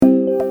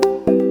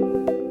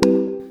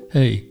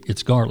Hey,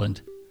 it's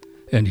Garland,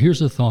 and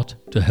here's a thought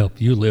to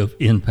help you live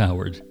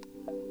empowered.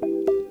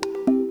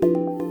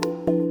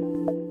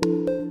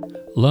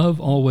 Love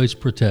always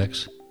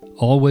protects,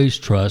 always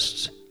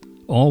trusts,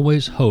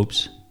 always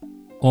hopes,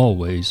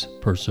 always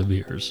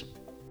perseveres.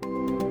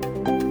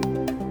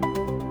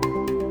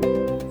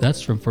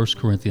 That's from 1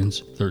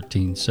 Corinthians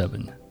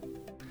 13:7.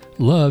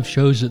 Love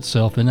shows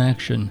itself in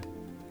action.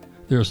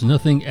 There's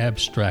nothing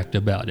abstract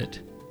about it.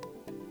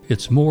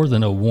 It's more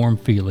than a warm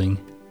feeling.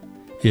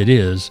 It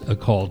is a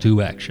call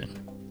to action.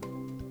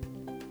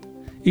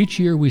 Each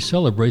year we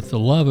celebrate the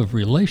love of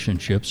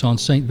relationships on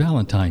St.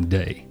 Valentine's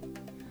Day.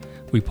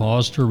 We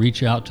pause to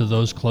reach out to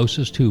those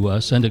closest to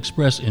us and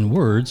express in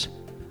words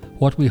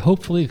what we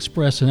hopefully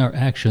express in our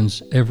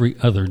actions every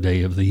other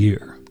day of the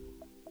year.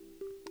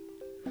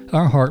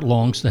 Our heart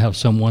longs to have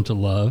someone to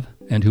love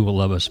and who will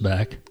love us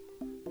back.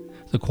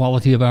 The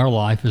quality of our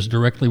life is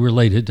directly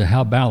related to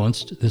how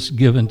balanced this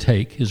give and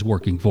take is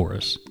working for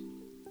us.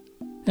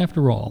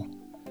 After all,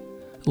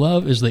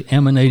 love is the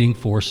emanating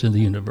force in the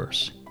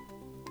universe.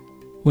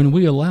 When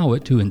we allow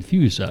it to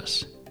infuse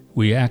us,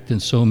 we act in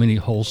so many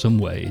wholesome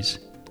ways.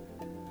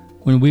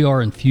 When we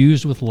are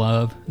infused with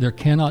love, there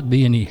cannot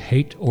be any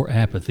hate or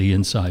apathy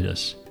inside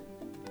us.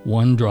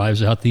 One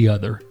drives out the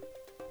other.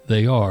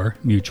 They are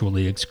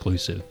mutually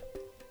exclusive.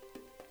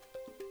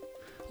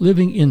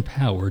 Living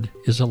empowered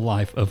is a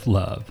life of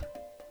love.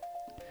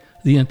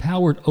 The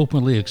empowered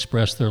openly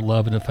express their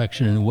love and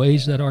affection in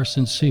ways that are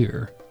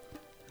sincere.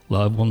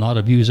 Love will not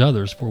abuse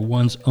others for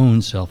one's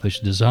own selfish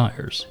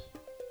desires.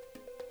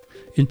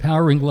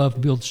 Empowering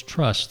love builds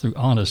trust through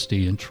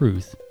honesty and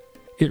truth.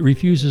 It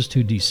refuses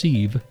to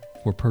deceive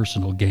for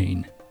personal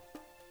gain.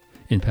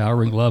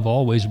 Empowering love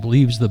always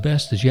believes the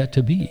best is yet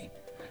to be,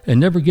 and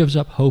never gives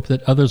up hope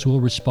that others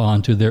will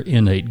respond to their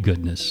innate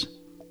goodness.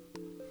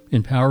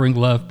 Empowering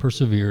love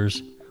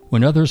perseveres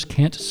when others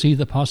can't see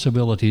the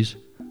possibilities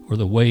or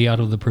the way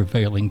out of the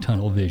prevailing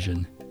tunnel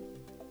vision.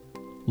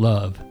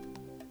 Love.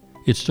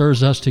 It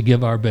stirs us to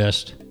give our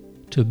best,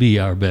 to be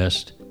our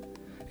best,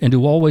 and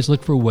to always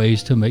look for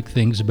ways to make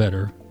things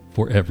better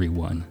for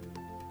everyone.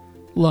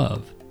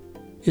 Love.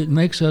 It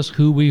makes us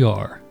who we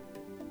are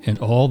and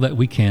all that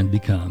we can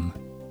become.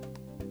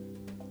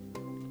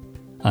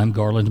 I'm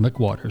Garland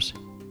McWaters,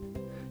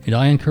 and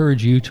I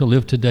encourage you to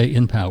live today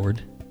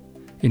empowered.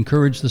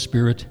 Encourage the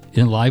spirit,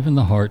 enliven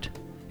the heart,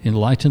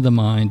 enlighten the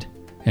mind,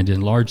 and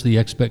enlarge the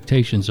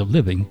expectations of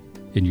living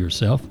in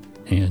yourself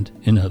and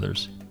in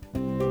others.